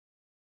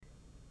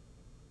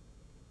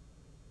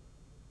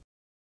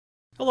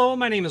Hello,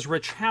 my name is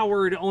Rich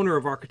Howard, owner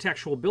of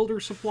Architectural Builder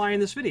Supply,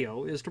 and this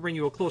video is to bring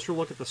you a closer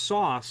look at the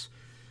Soss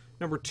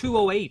number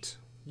 208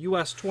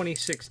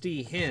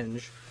 US26D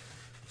hinge.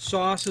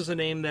 Soss is a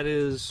name that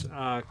is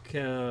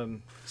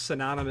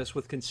synonymous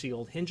with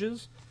concealed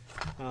hinges.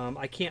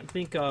 I can't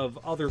think of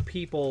other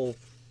people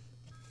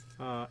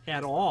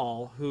at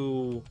all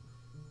who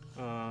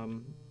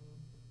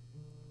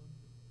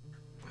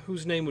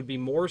whose name would be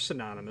more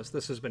synonymous.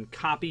 This has been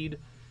copied,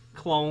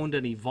 cloned,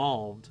 and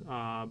evolved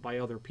by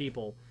other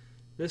people.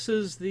 This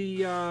is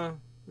a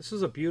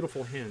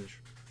beautiful hinge.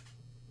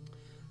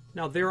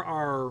 Now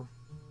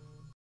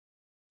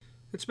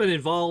it's been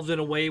evolved in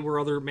a way where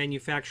other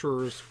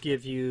manufacturers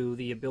give you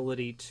the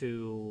ability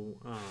to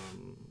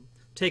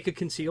take a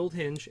concealed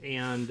hinge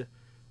and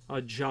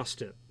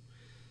adjust it.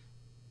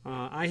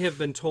 I have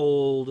been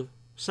told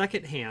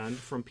secondhand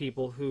from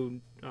people who,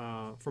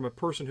 from a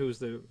person who is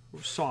the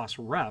Soss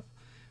rep,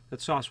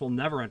 that Soss will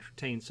never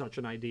entertain such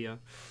an idea.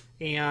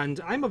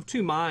 And I'm of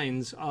two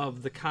minds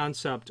of the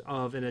concept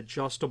of an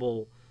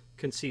adjustable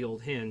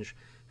concealed hinge.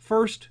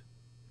 First,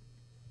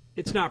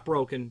 it's not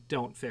broken,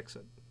 don't fix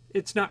it.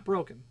 It's not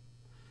broken.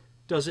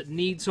 Does it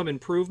need some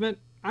improvement?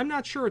 I'm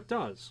not sure it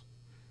does.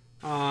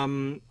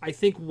 I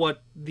think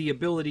what the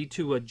ability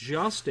to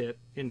adjust it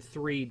in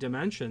 3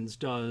 dimensions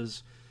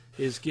does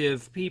is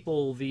give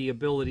people the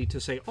ability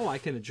to say, oh, I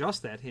can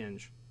adjust that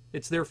hinge.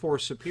 It's therefore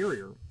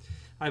superior.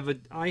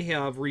 I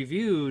have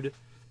reviewed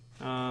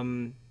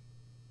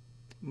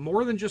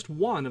more than just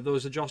one of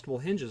those adjustable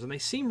hinges, and they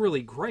seem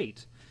really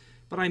great.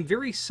 But I'm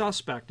very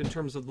suspect in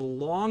terms of the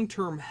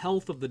long-term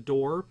health of the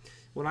door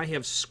when I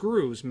have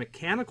screws,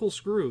 mechanical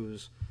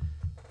screws,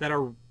 that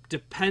are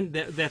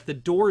that the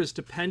door is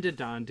dependent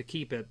on to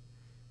keep it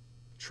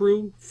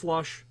true,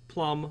 flush,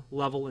 plumb,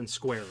 level, and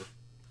square.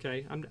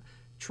 Okay,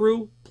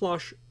 true,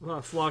 flush,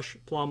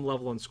 plumb,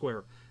 level, and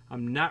square.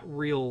 I'm not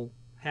real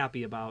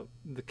happy about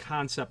the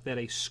concept that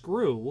a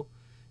screw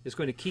is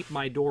going to keep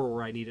my door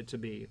where I need it to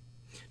be.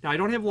 Now, I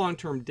don't have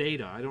long-term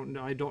data.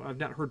 I've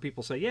not heard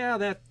people say,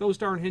 yeah, those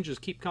darn hinges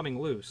keep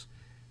coming loose.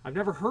 I've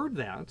never heard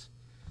that,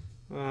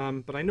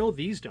 but I know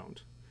these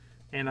don't.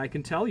 And I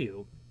can tell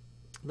you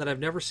that I've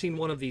never seen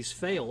one of these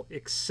fail,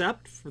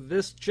 except for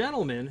this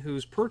gentleman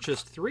who's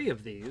purchased 3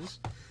 of these.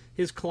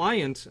 His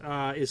client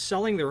is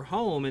selling their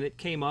home, and it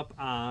came up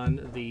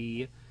on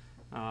the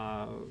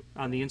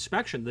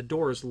inspection. The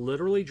door is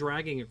literally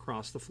dragging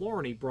across the floor,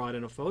 and he brought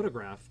in a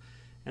photograph,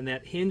 and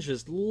that hinge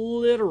is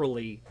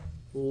literally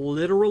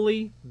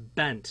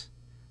bent,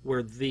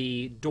 where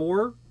the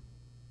door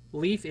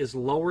leaf is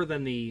lower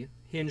than the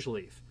hinge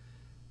leaf.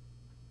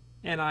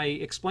 And I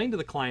explained to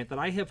the client that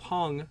I have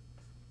hung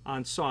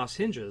on Soss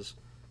hinges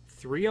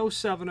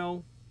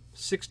 3070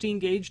 16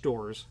 gauge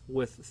doors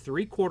with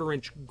 3/4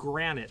 inch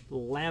granite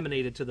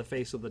laminated to the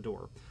face of the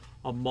door.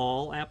 A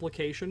mall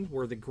application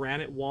where the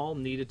granite wall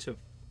needed to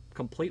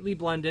completely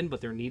blend in,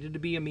 but there needed to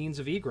be a means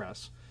of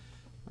egress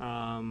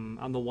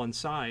on the one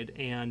side,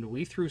 and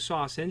we threw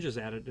Soss hinges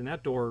at it, and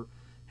that door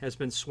has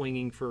been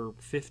swinging for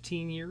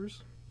 15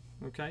 years.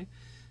 Okay,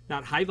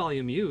 not high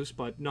volume use,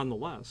 but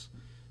nonetheless.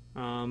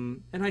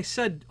 And I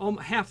said,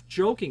 half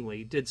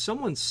jokingly, did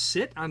someone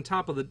sit on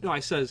top of the? No, I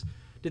says,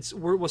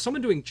 was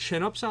someone doing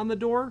chin-ups on the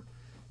door?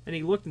 And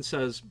he looked and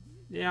says,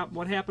 yeah,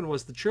 what happened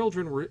was the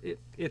children were,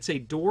 it's a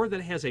door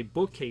that has a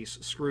bookcase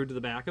screwed to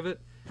the back of it,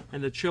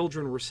 and the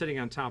children were sitting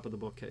on top of the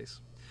bookcase.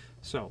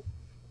 So,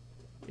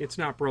 it's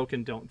not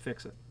broken, don't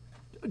fix it.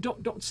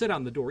 Don't sit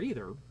on the door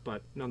either,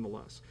 but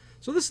nonetheless.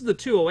 So this is the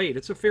 208.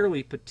 It's a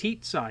fairly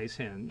petite size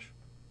hinge.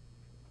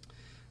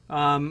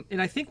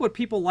 And I think what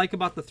people like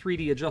about the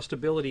 3D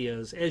adjustability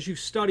is, as you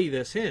study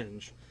this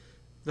hinge,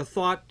 the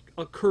thought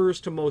occurs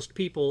to most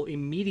people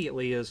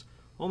immediately is,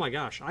 oh my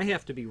gosh, I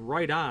have to be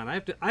right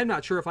on. I'm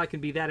not sure if I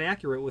can be that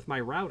accurate with my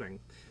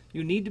routing.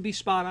 You need to be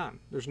spot on.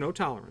 There's no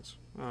tolerance.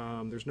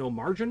 There's no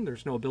margin.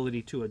 There's no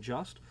ability to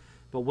adjust.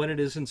 But when it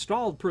is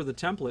installed per the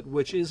template,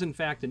 which is in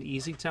fact an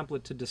easy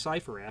template to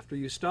decipher after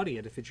you study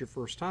it if it's your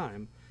first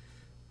time,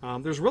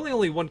 there's really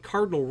only one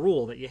cardinal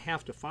rule that you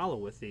have to follow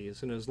with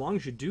these, and as long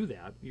as you do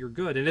that, you're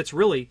good. And it's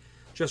really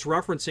just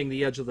referencing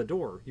the edge of the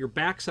door. Your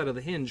backside of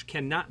the hinge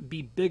cannot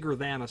be bigger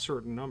than a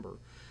certain number.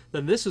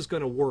 Then this is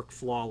going to work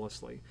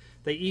flawlessly.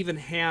 They even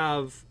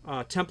have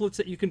templates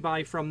that you can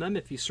buy from them.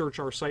 If you search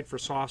our site for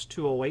Soss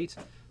 208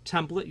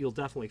 template, you'll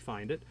definitely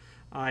find it.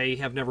 I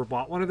have never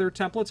bought one of their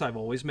templates. I've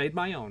always made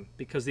my own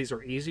because these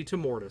are easy to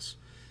mortise.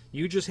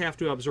 You just have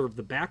to observe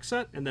the back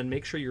set and then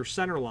make sure your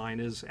center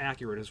line is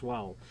accurate as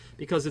well,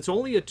 because it's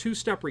only a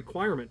 2-step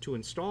requirement to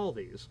install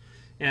these.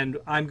 And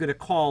I'm going to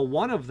call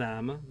one of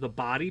them the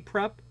body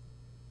prep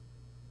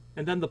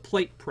and then the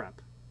plate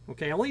prep.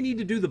 Okay, I only need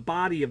to do the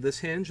body of this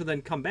hinge and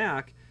then come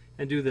back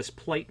and do this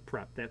plate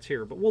prep that's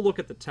here. But we'll look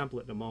at the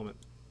template in a moment.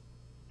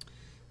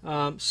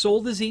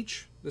 Sold as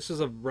each. This is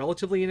a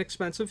relatively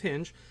inexpensive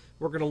hinge.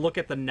 We're going to look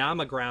at the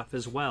nomograph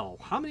as well.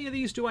 How many of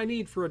these do I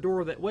need for a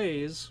door that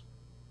weighs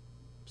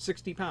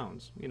 60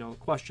 pounds? You know, a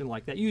question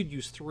like that. You'd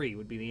use 3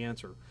 would be the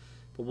answer.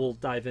 But we'll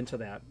dive into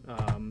that.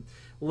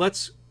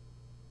 Let's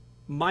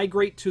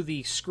migrate to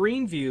the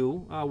screen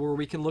view where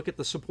we can look at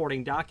the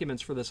supporting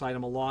documents for this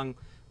item along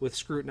with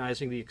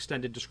scrutinizing the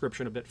extended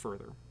description a bit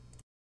further.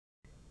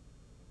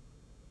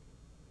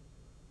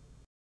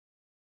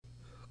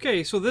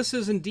 Okay, so this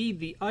is indeed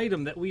the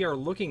item that we are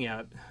looking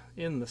at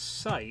in the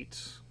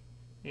site,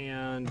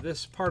 and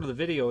this part of the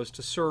video is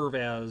to serve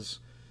as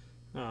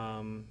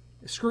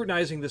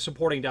scrutinizing the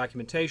supporting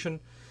documentation.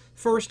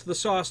 First, the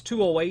Soss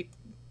 208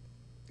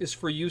 is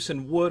for use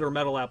in wood or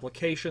metal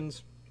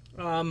applications.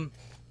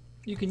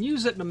 You can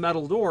use it in a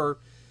metal door.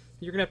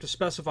 You're going to have to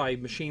specify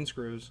machine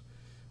screws.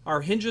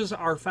 Our hinges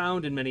are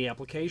found in many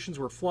applications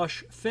where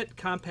flush fit,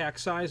 compact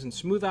size, and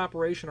smooth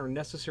operation are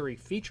necessary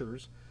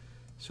features.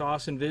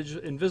 Soss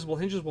Invisible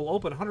Hinges will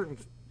open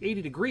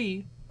 180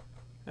 degree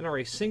and are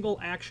a single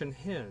action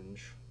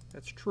hinge.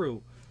 That's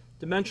true.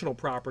 Dimensional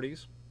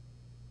properties.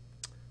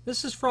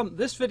 This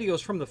video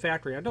is from the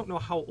factory. I don't know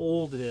how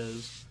old it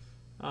is,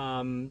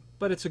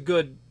 but it's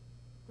a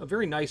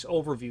very nice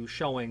overview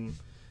showing,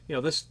 you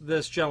know,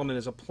 this gentleman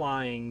is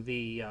applying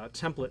the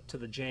template to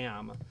the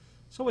jamb.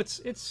 So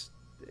it's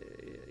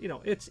you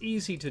know, it's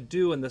easy to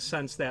do in the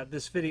sense that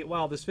this video,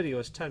 while this video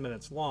is 10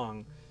 minutes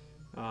long,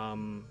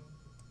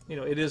 you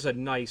know, it is a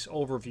nice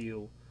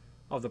overview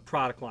of the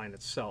product line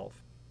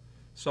itself.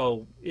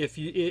 So if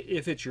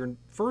it's your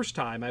first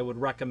time, I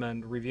would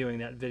recommend reviewing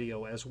that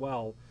video as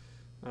well,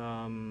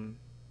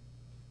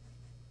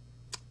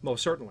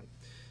 most certainly.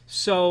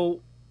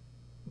 So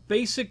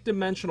basic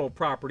dimensional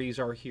properties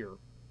are here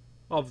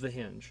of the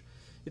hinge.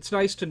 It's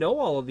nice to know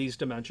all of these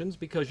dimensions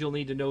because you'll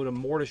need to know to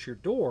mortise your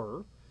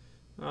door.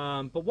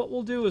 But what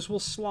we'll do is we'll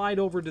slide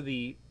over to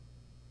the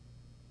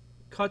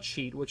cut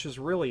sheet, which is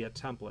really a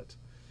template.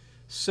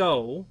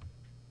 So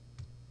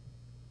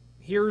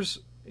here's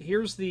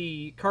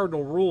the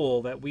cardinal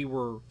rule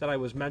that I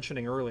was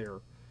mentioning earlier.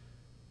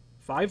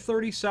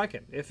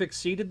 5/32. If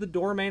exceeded, the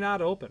door may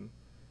not open.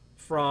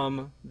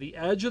 From the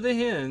edge of the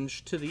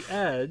hinge to the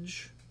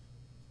edge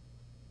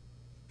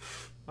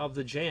of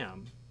the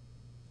jamb.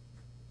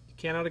 You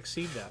cannot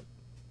exceed that.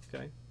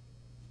 Okay?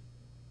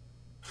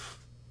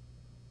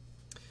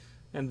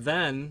 And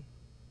then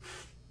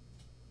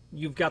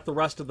you've got the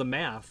rest of the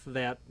math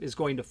that is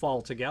going to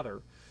fall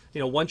together. You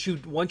know, once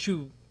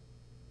you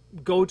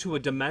go to a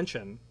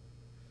dimension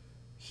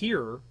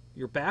here,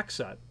 your back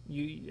set,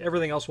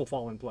 everything else will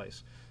fall in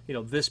place. You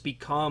know, this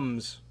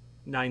becomes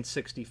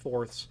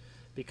 9/64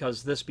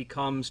 because this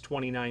becomes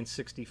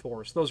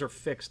 29/64. Those are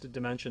fixed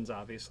dimensions,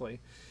 obviously.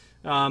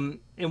 And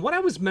what I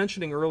was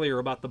mentioning earlier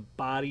about the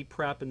body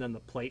prep and then the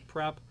plate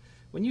prep,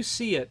 when you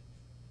see it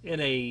in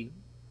a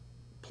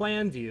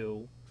plan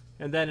view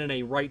and then in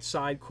a right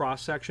side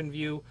cross-section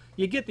view,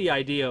 you get the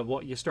idea of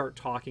what you start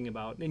talking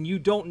about. And you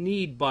don't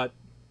need but,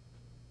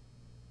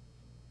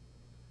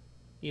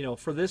 you know,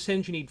 for this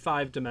hinge you need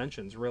 5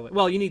 dimensions, really.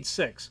 Well, you need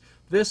 6.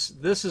 This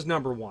is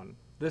number 1.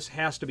 This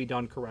has to be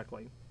done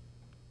correctly.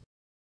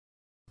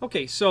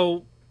 Okay,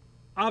 so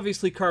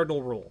obviously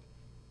cardinal rule,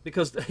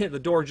 because the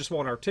door just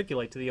won't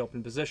articulate to the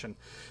open position.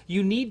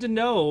 You need to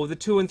know the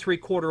 2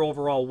 3/4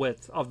 overall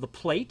width of the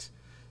plate.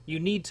 You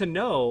need to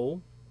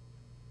know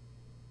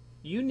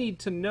the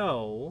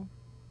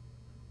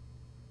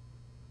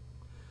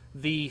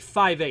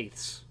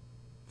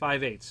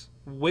 5/8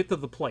 width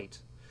of the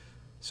plate.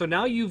 So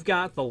now you've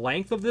got the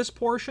length of this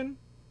portion,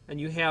 and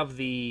you have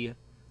the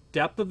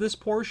depth of this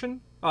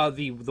portion,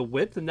 the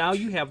width, and now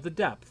you have the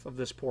depth of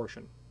this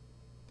portion.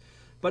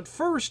 But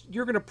first,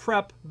 you're going to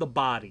prep the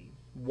body.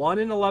 1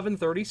 in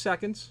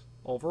 11/32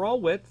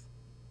 overall width.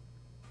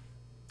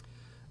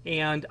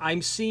 And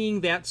I'm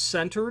seeing that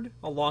centered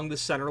along the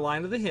center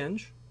line of the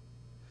hinge.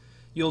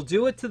 You'll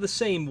do it to the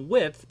same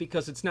width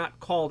because it's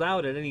not called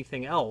out at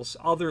anything else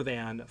other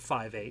than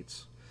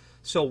 5/8.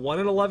 So 1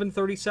 in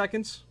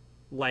 11/32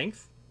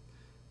 length,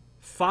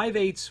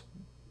 5/8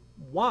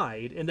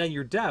 wide, and then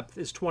your depth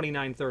is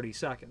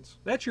 29/32.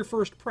 That's your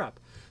first prep.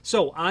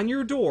 So on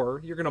your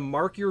door, you're going to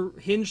mark your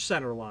hinge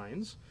center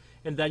lines,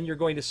 and then you're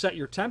going to set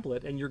your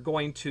template, and you're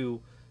going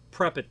to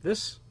prep it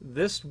this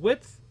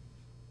width,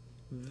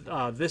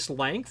 this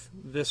length,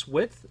 this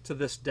width to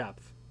this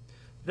depth.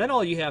 Then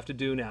all you have to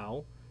do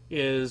now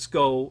is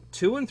go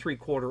 2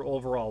 3/4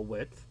 overall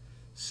width,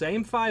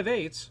 same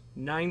 5/8,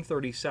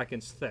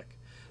 9/32 thick.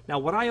 Now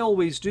what I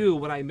always do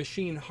when I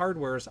machine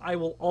hardware is I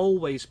will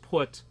always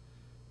put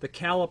the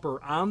caliper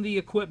on the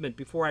equipment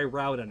before I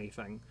route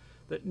anything.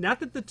 Not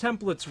that the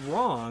template's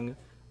wrong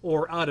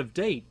or out of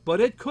date,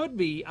 but it could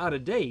be out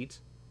of date,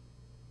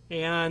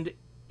 and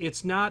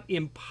it's not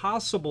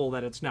impossible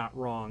that it's not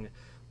wrong.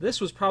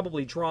 This was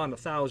probably drawn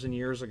 1,000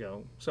 years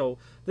ago. So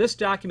this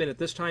document at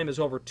this time is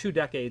over 2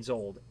 decades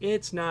old.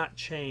 It's not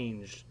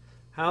changed.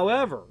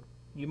 However,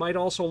 you might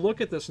also look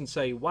at this and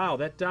say, wow,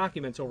 that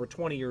document's over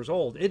 20 years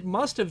old. It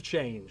must have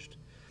changed.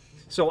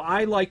 So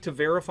I like to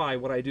verify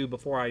what I do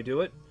before I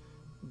do it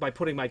by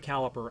putting my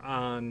caliper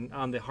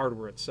on the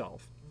hardware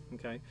itself.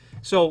 Okay,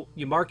 so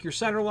you mark your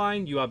center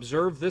line, you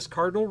observe this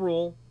cardinal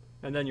rule,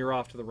 and then you're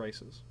off to the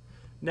races.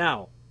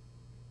 Now,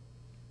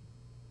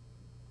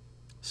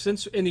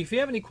 and if you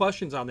have any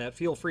questions on that,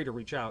 feel free to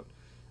reach out.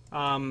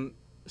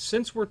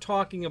 since we're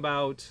talking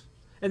about,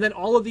 and then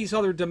all of these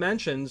other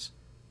dimensions,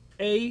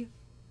 A,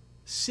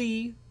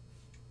 C,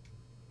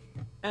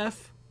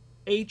 F,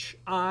 H,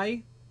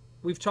 I,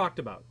 we've talked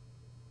about.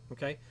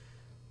 Okay,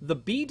 the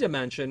B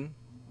dimension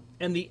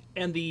and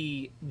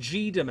the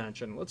G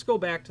dimension. Let's go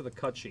back to the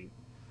cut sheet.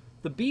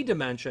 The B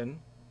dimension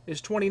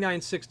is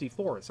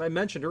 29/64. I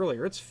mentioned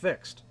earlier, it's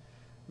fixed.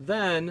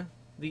 Then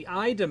the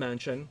I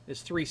dimension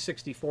is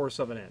 3/64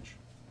 of an inch.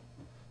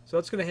 So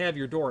that's going to have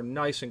your door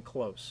nice and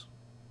close.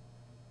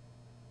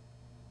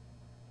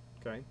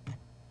 Okay.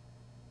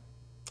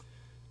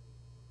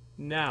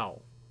 Now,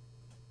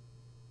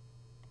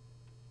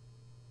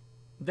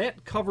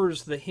 that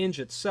covers the hinge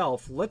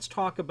itself. Let's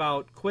talk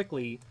about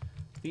quickly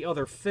the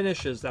other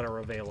finishes that are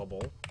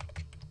available.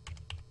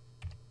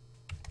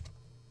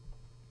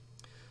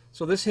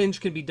 So this hinge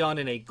can be done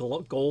in a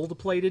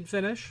gold-plated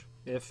finish.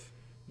 If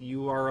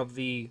you are of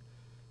the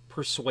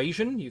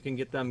persuasion, you can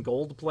get them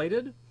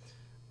gold-plated.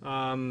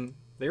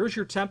 There's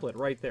your template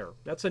right there.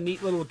 That's a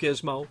neat little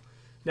gizmo.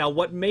 Now,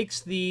 what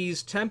makes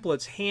these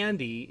templates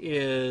handy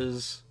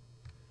is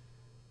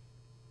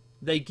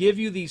they give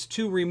you these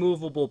two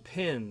removable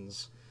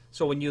pins.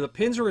 So when the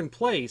pins are in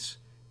place,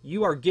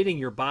 you are getting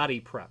your body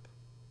prep.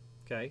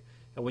 Okay?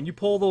 And when you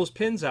pull those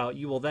pins out,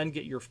 you will then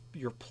get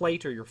your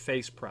plate or your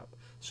face prep.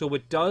 So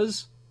it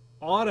does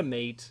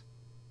automate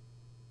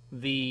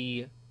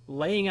the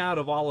laying out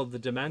of all of the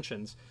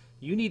dimensions.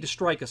 You need to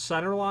strike a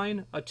center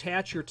line,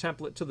 attach your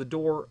template to the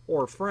door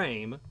or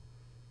frame,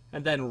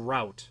 and then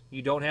route.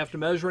 You don't have to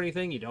measure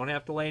anything. You don't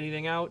have to lay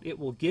anything out. It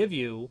will give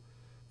you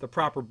the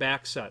proper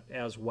back set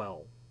as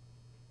well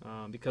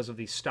because of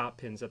these stop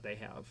pins that they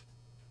have.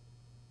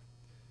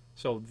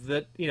 So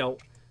that, you know,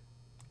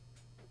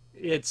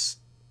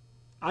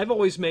 I've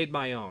always made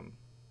my own.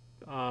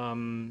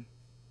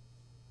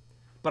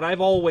 But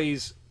I've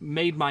always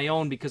made my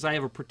own because I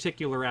have a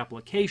particular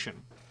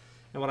application.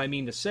 And what I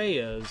mean to say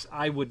is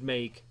I would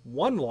make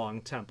one long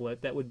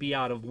template that would be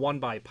out of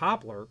 1x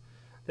poplar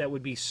that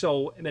would be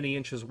so many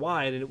inches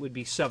wide and it would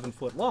be 7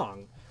 foot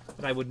long.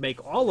 And I would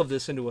make all of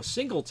this into a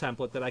single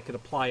template that I could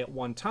apply at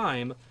one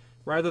time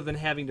rather than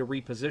having to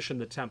reposition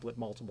the template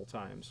multiple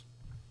times.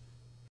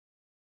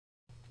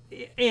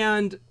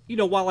 And, you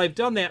know, while I've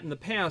done that in the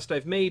past,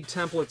 I've made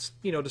templates,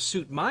 you know, to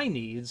suit my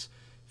needs.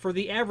 For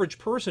the average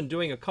person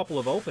doing a couple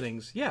of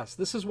openings, yes,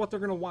 this is what they're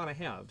going to want to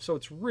have. So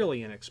it's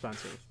really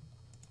inexpensive.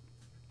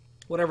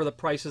 Whatever the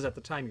price is at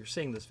the time you're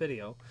seeing this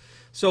video.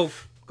 So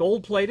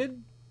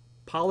gold-plated,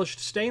 polished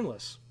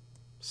stainless,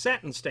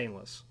 satin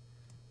stainless,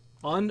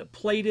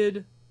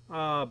 unplated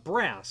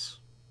brass.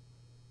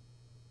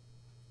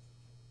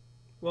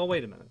 Well,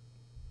 wait a minute.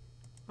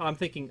 I'm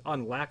thinking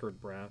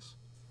unlacquered brass.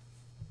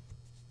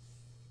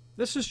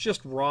 This is just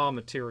raw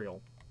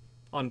material,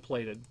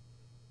 unplated.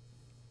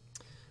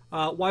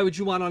 Why would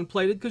you want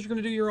unplated? Because you're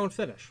going to do your own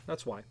finish.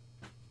 That's why.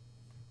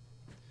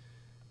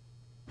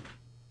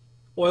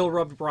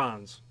 Oil-rubbed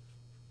bronze,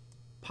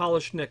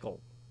 polished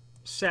nickel,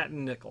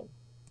 satin nickel,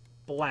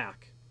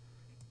 black,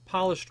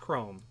 polished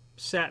chrome,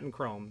 satin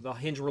chrome, the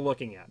hinge we're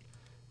looking at,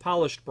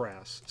 polished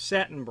brass,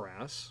 satin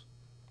brass,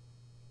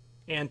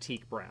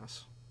 antique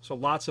brass. So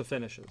lots of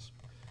finishes.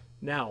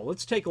 Now,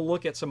 let's take a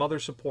look at some other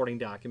supporting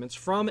documents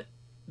from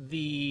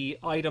the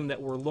item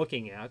that we're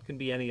looking at. Can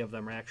be any of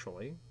them,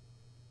 actually.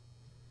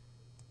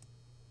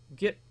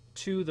 Get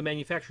to the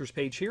manufacturer's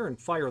page here and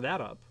fire that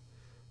up.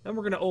 Then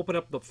we're going to open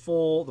up the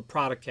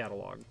product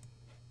catalog.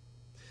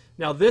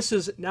 Now this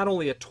is not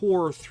only a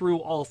tour through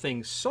all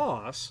things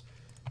Soss,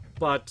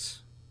 but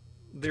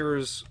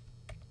there's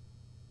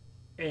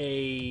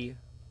a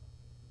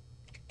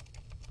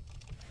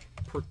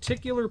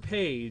particular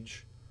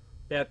page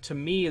that to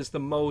me is the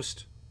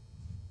most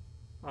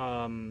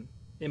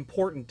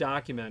important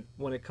document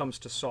when it comes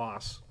to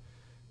Soss.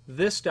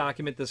 This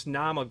document, this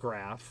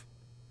nomograph,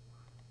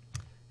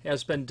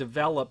 has been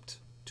developed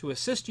to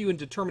assist you in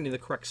determining the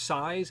correct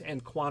size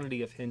and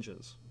quantity of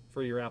hinges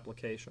for your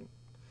application.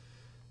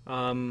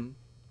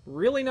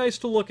 Really nice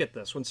to look at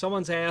this when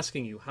someone's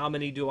asking you, how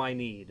many do I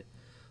need?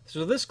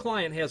 So this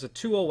client has a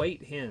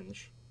 208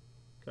 hinge.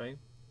 Okay.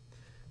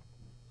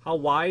 How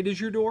wide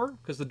is your door?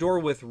 Because the door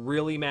width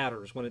really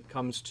matters when it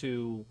comes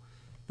to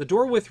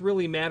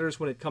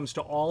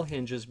all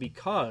hinges,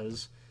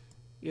 because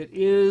it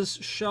is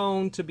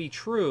shown to be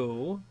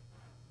true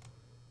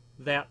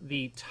that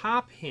the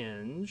top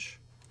hinge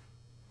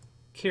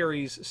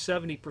carries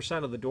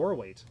 70% of the door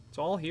weight. It's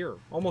all here,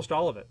 almost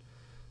all of it.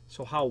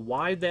 So how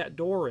wide that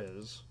door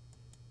is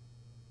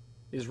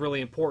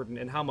really important,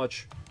 and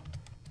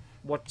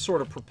what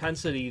sort of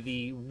propensity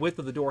the width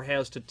of the door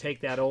has to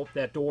take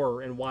that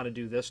door and want to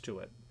do this to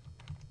it.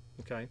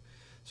 Okay,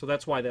 so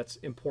that's why that's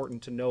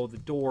important to know the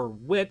door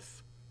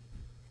width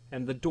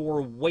and the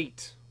door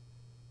weight.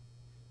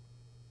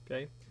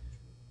 Okay,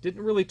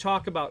 didn't really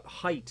talk about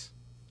height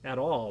at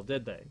all,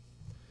 did they?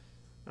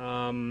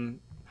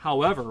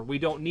 However, we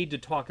don't need to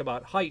talk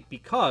about height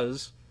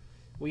because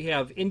we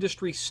have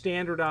industry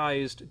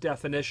standardized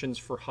definitions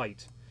for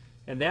height.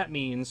 And that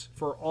means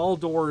for all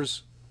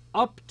doors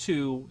up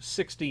to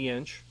 60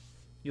 inch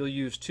you'll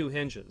use 2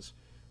 hinges.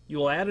 You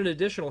will add an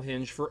additional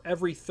hinge for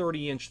every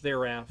 30-inch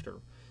thereafter,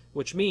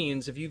 which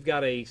means if you've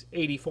got a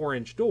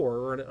 84-inch door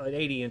or an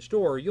 80-inch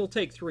door, you'll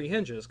take 3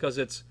 hinges because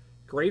it's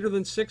greater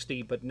than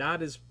 60, but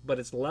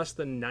it's less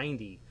than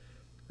 90.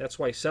 That's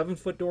why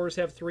 7-foot doors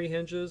have 3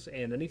 hinges,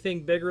 and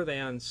anything bigger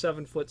than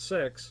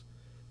 7'6"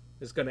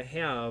 is going to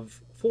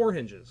have 4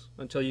 hinges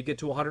until you get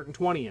to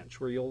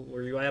 120-inch, where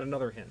you add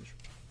another hinge.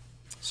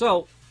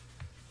 So,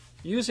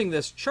 using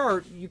this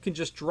chart, you can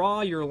just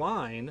draw your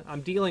line.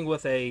 I'm dealing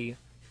with a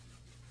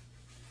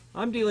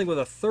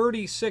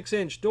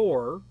 36-inch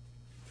door.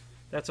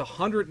 That's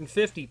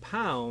 150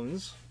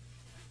 pounds.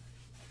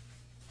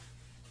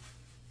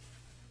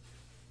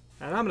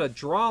 And I'm going to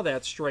draw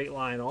that straight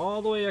line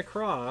all the way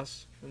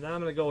across, and then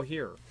I'm going to go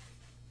here.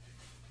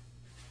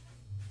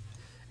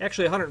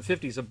 Actually,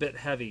 150 is a bit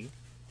heavy.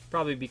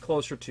 Probably be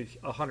closer to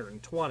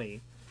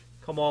 120.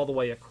 Come all the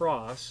way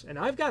across. And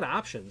I've got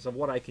options of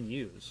what I can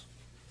use.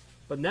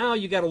 But now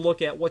you got to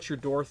look at what's your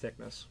door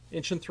thickness.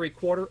 1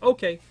 3/4.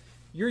 Okay,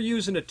 you're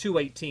using a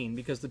 218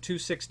 because the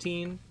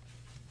 216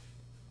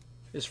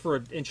 is for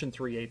an 1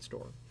 3/8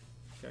 door.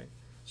 Okay,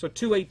 so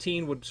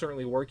 218 would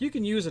certainly work. You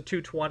can use a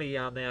 220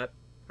 on that.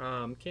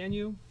 Can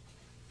you?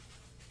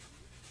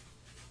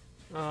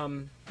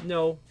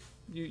 No,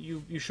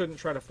 you shouldn't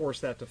try to force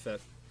that to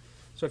fit.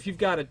 So if you've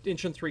got an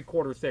 1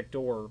 3/4 thick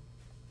door,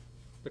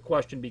 the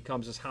question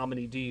becomes is how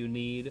many do you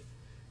need?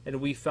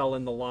 And we fell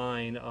in the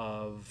line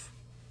of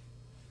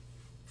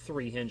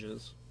 3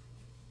 hinges.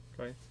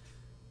 Okay.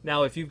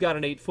 Now if you've got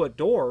an 8-foot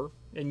door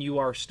and you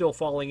are still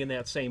falling in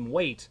that same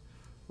weight,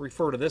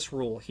 refer to this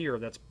rule here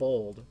that's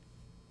bold.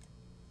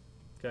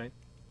 Okay.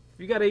 If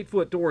you got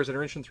 8-foot doors that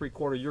are 1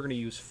 3/4, you're going to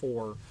use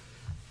 4.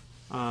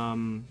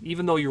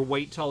 Even though your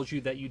weight tells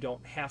you that you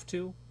don't have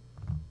to,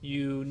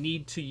 you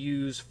need to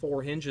use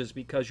 4 hinges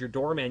because your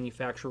door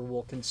manufacturer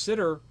will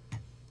consider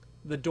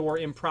the door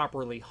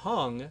improperly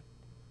hung.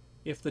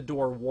 If the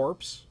door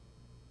warps,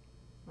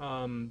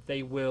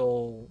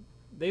 you'll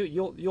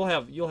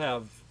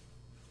have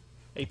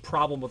a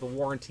problem with a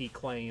warranty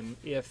claim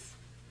if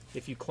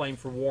you claim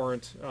for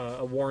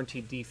a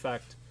warranty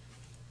defect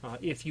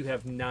if you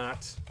have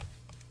not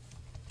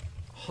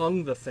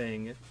hung the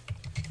thing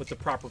with the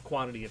proper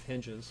quantity of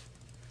hinges.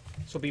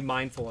 So be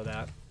mindful of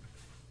that.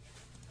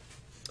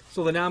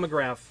 So the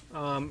nomograph,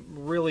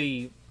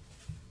 really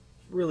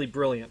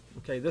brilliant.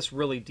 Okay, this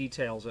really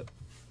details it.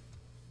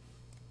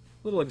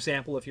 Little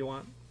example if you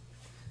want.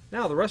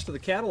 Now the rest of the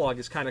catalog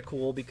is kind of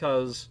cool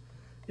because,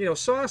 you know,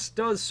 Soss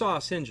does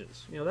Soss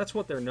hinges. You know, that's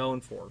what they're known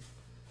for.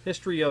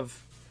 History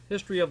of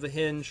the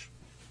hinge.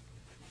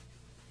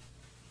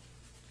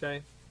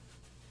 Okay.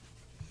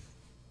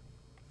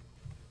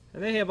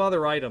 And they have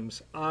other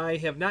items. I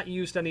have not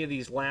used any of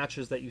these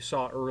latches that you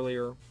saw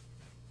earlier.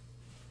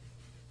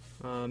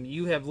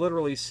 You have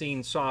literally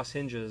seen Soss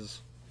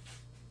hinges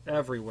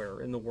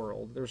everywhere in the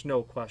world. There's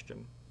no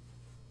question.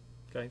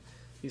 Okay.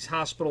 These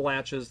hospital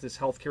latches, this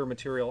healthcare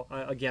material,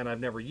 again, I've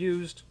never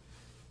used.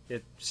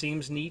 It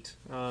seems neat.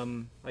 I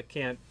don't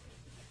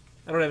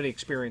have any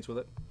experience with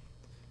it.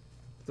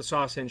 The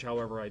Soss hinge,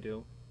 however, I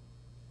do.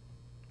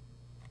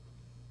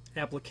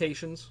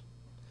 Applications.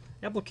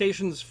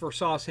 Applications for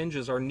Soss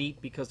hinges are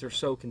neat because they're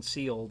so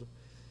concealed.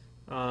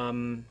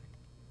 Okay.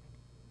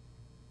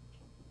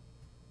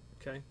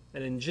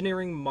 An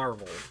engineering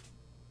marvel.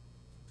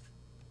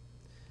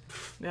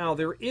 Now,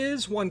 there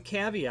is one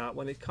caveat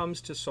when it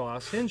comes to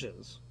Soss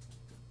hinges.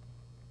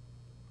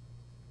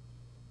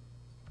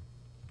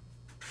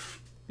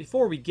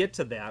 Before we get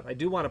to that, I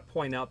do want to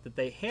point out that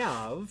they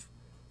have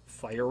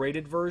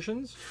fire-rated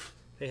versions.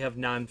 They have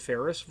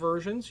non-ferrous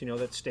versions, you know,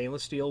 that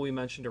stainless steel we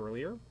mentioned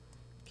earlier.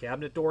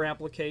 Cabinet door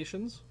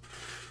applications.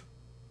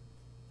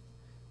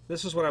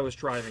 This is what I was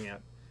driving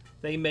at.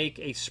 They make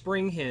a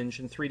spring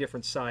hinge in 3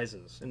 different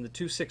sizes, in the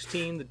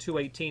 216, the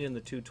 218, and the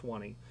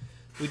 220.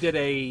 We did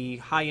a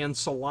high-end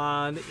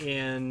salon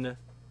in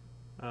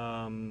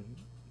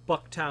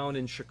Bucktown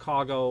in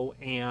Chicago,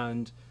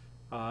 and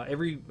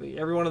every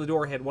one of the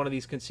door had one of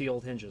these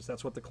concealed hinges.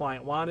 That's what the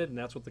client wanted, and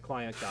that's what the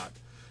client got.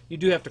 You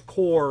do have to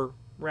core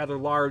rather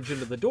large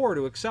into the door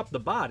to accept the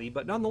body,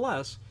 but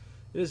nonetheless,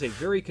 it is a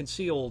very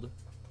concealed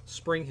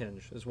spring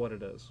hinge is what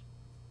it is.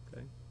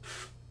 Okay.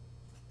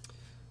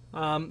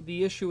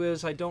 The issue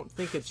is I don't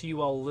think it's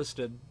UL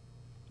listed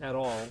at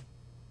all.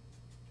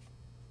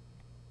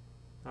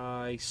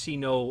 I see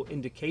no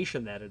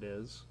indication that it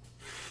is.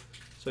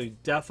 So you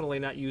definitely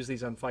not use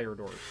these on fire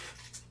doors.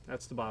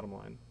 That's the bottom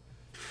line.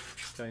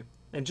 Okay.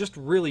 And just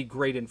really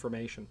great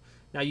information.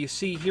 Now you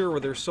see here where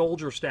they're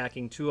soldier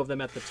stacking 2 of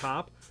them at the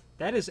top.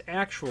 That is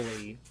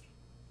actually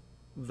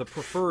the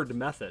preferred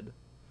method.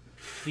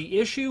 The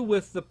issue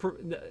with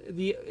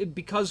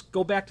because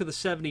go back to the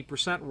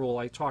 70% rule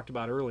I talked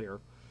about earlier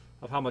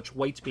of how much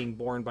weight's being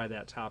borne by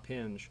that top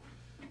hinge.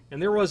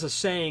 And there was a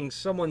saying,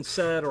 someone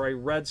said, or I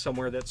read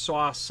somewhere, that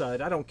Soss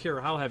said, I don't care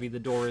how heavy the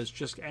door is,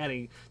 just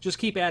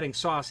keep adding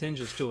Soss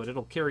hinges to it.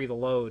 It'll carry the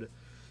load.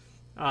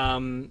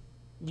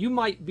 You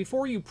might,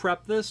 before you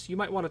prep this, you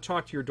might want to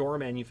talk to your door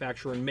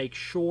manufacturer and make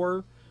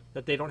sure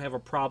that they don't have a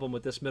problem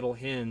with this middle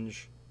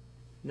hinge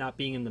not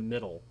being in the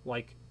middle,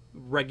 like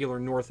regular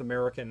North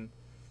American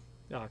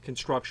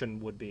construction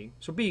would be.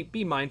 So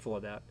be mindful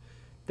of that.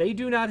 They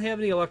do not have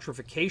any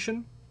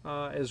electrification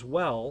as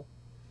well,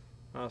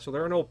 so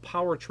there are no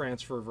power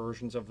transfer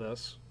versions of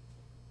this.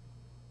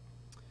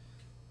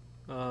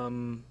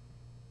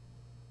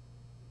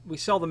 We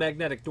sell the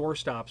magnetic door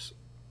stops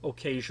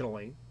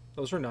occasionally.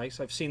 Those are nice.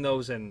 I've seen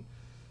those in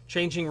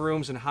changing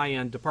rooms and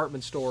high-end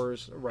department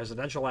stores,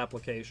 residential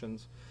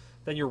applications.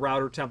 Then your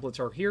router templates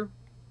are here.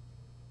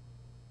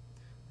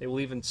 They will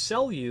even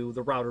sell you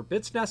the router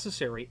bits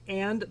necessary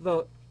and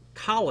the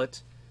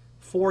collet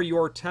for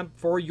your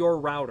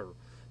router,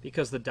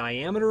 because the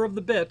diameter of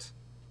the bit,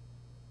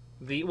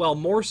 well,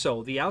 more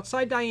so, the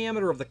outside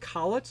diameter of the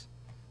collet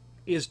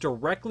is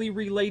directly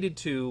related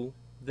to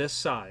this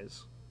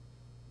size.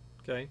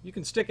 Okay, you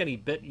can stick any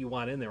bit you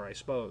want in there, I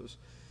suppose,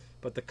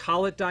 but the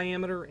collet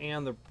diameter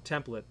and the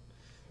template,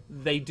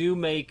 they do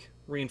make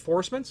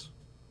reinforcements.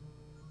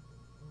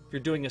 If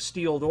you're doing a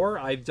steel door,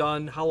 I've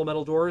done hollow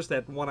metal doors.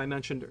 That one I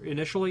mentioned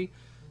initially,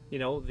 you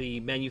know, the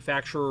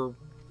manufacturer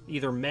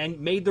either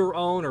made their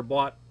own or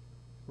bought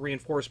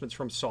reinforcements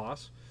from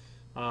Soss.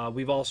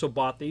 We've also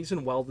bought these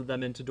and welded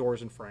them into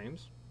doors and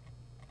frames.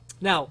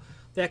 Now,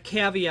 that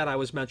caveat I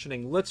was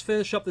mentioning, let's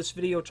finish up this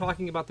video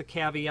talking about the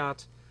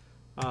caveat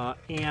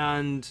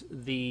and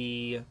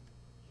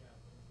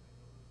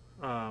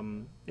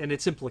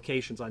its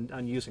implications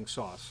on using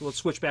Soss. So let's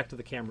switch back to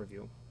the camera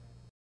view.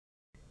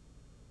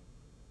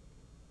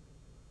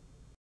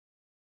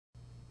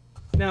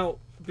 Now,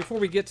 before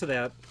we get to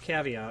that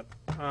caveat,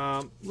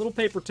 little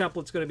paper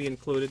template's going to be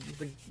included.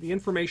 The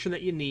information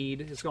that you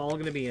need is all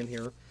going to be in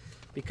here.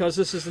 Because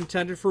this is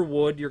intended for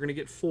wood, you're going to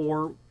get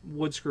 4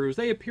 wood screws.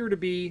 They appear to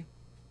be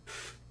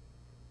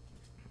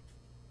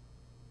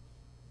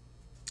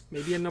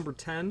maybe a number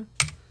 10.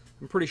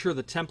 I'm pretty sure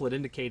the template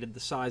indicated the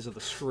size of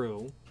the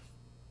screw.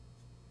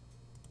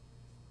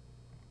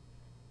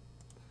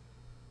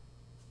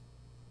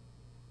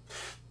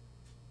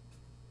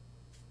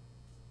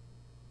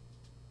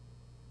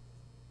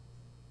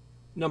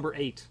 Number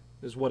 8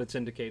 is what it's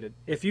indicated.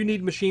 If you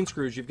need machine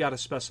screws, you've got to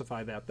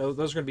specify that. Those are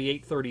going to be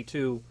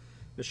 832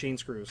 machine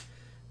screws.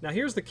 Now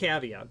here's the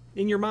caveat.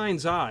 In your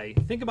mind's eye,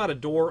 think about a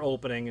door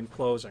opening and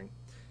closing.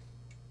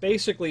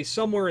 Basically,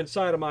 somewhere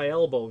inside of my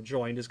elbow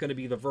joint is going to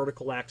be the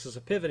vertical axis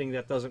of pivoting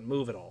that doesn't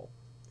move at all.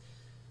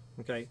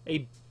 Okay,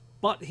 a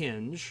butt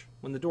hinge,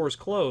 when the door is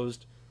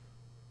closed,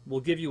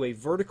 will give you a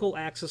vertical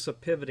axis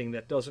of pivoting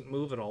that doesn't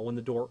move at all when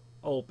the door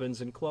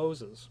opens and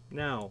closes.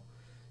 Now,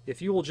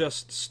 if you will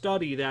just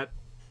study that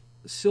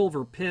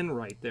silver pin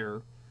right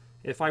there,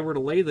 if I were to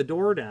lay the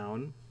door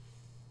down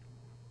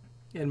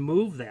and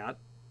move that,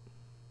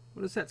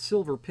 what does that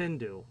silver pin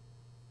do?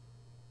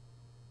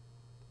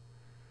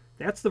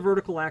 That's the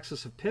vertical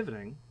axis of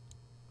pivoting,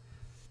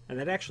 and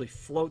that actually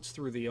floats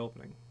through the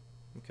opening.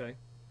 Okay,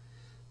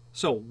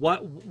 so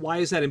why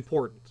is that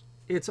important?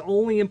 It's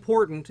only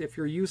important if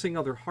you're using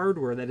other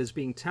hardware that is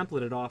being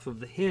templated off of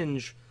the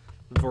hinge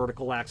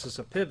vertical axis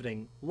of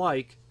pivoting,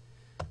 like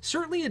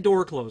certainly a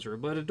door closer,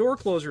 but a door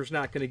closer is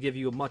not going to give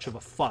you much of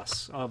a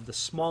fuss of the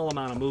small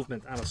amount of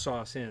movement on a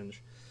Soss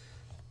hinge.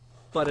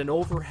 But an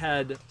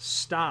overhead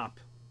stop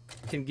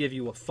can give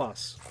you a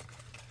fuss.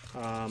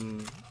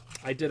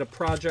 I did a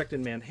project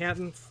in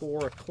Manhattan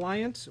for a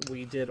client.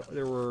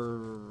 There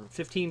were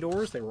 15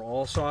 doors. They were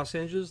all Soss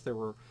hinges. There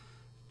were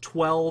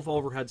 12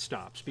 overhead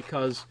stops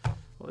because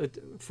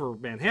for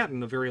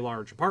Manhattan, a very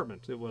large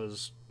apartment, it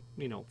was,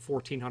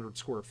 1,400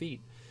 square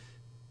feet.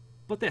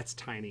 But that's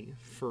tiny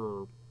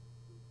for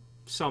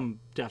some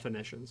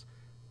definitions.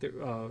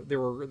 There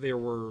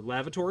were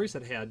lavatories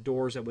that had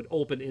doors that would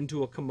open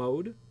into a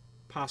commode,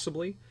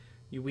 possibly.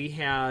 We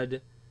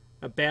had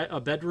a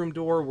bedroom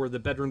door where the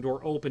bedroom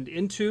door opened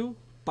into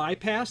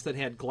bypass that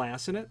had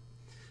glass in it.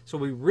 So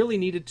we really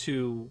needed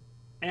to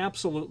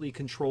absolutely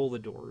control the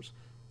doors.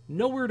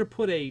 Nowhere to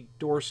put a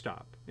door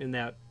stop in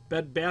that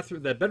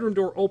bedroom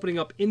door opening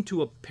up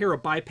into a pair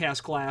of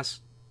bypass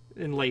glass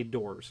inlaid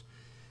doors.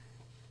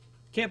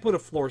 Can't put a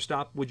floor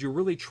stop. Would you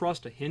really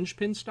trust a hinge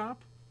pin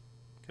stop?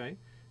 Okay.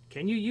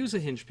 Can you use a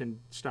hinge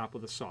pin stop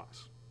with a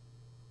Soss?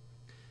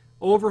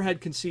 Overhead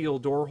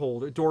concealed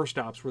door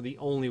stops were the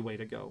only way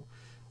to go.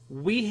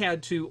 We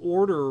had to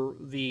order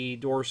the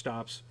door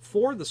stops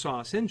for the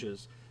Soss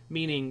hinges,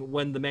 meaning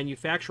when the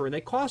manufacturer, and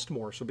they cost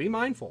more, so be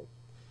mindful.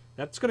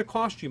 That's going to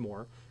cost you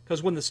more,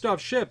 because when the stuff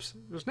ships,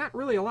 there's not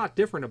really a lot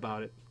different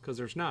about it, because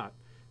there's not.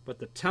 But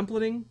the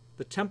template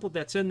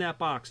that's in that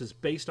box is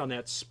based on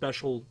that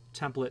special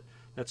template,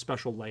 that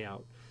special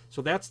layout.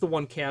 So that's the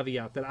one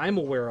caveat that I'm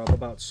aware of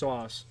about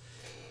Soss.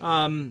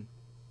 I'm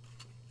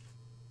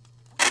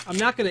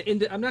not going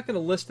to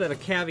list that a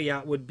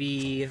caveat would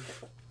be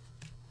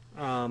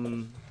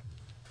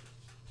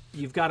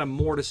you've got a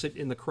mortise it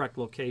in the correct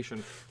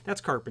location. That's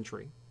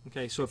carpentry.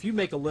 Okay, so if you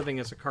make a living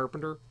as a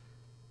carpenter,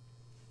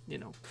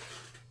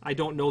 I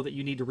don't know that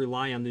you need to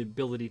rely on the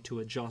ability to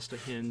adjust a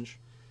hinge.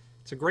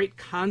 It's a great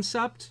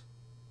concept,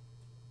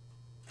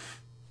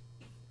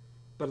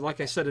 But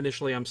like I said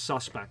initially, I'm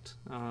suspect.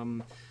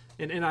 And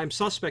I'm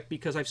suspect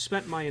because I've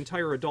spent my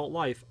entire adult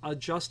life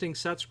adjusting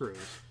set screws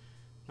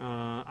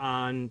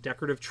on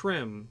decorative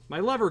trim. My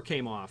lever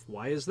came off.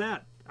 Why is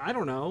that? I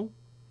don't know.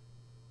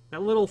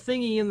 That little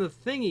thingy in the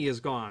thingy is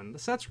gone. The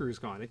set screw is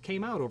gone. It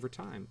came out over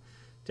time.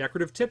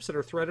 Decorative tips that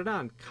are threaded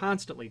on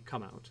constantly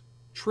come out.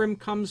 Trim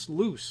comes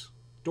loose.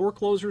 Door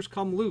closers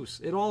come loose.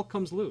 It all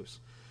comes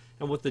loose.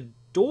 And with the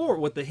door,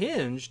 with the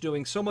hinge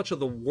doing so much of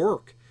the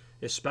work,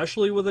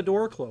 especially with a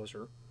door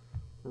closer,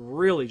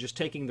 really just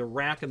taking the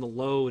rack and the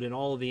load and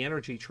all of the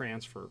energy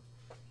transfer.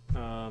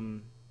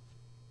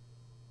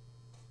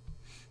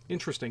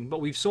 Interesting.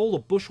 But we've sold a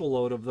bushel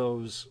load of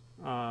those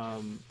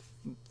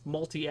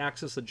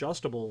multi-axis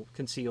adjustable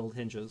concealed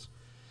hinges.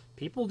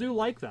 People do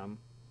like them.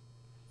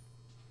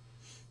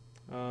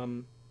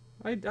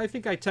 I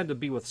think I tend to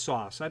be with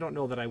Soss. I don't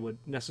know that I would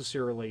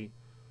necessarily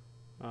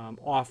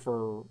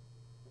offer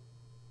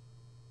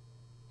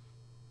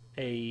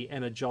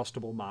an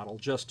adjustable model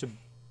just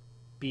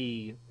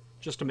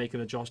to make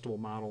an adjustable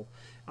model.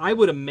 I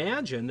would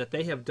imagine that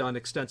they have done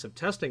extensive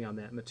testing on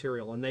that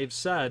material, and they've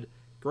said,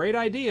 great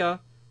idea,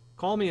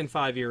 call me in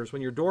 5 years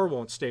when your door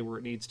won't stay where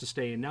it needs to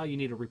stay, and now you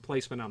need a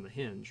replacement on the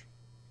hinge.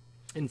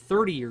 In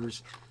 30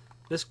 years,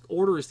 this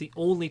order is the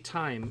only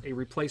time a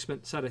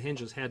replacement set of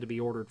hinges had to be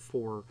ordered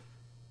for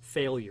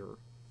failure.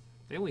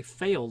 They only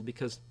failed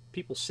because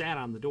people sat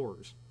on the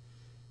doors,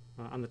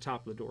 on the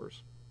top of the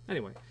doors.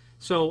 Anyway,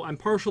 so I'm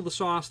partial to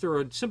Soss. They're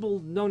a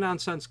simple,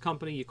 no-nonsense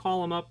company. You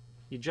call them up,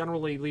 you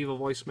generally leave a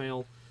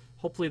voicemail.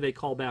 Hopefully they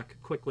call back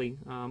quickly,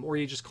 or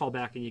you just call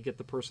back and you get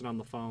the person on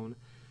the phone.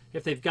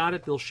 If they've got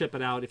it, they'll ship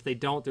it out. If they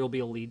don't, there'll be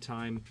a lead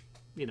time.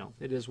 You know,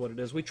 it is what it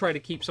is. We try to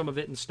keep some of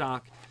it in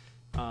stock,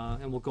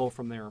 and we'll go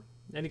from there.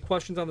 Any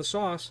questions on the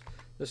Soss?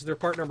 This is their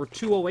part number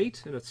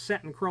 208 in a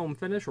satin chrome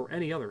finish, or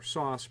any other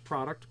Soss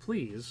product.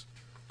 Please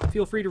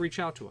feel free to reach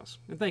out to us.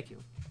 And thank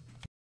you.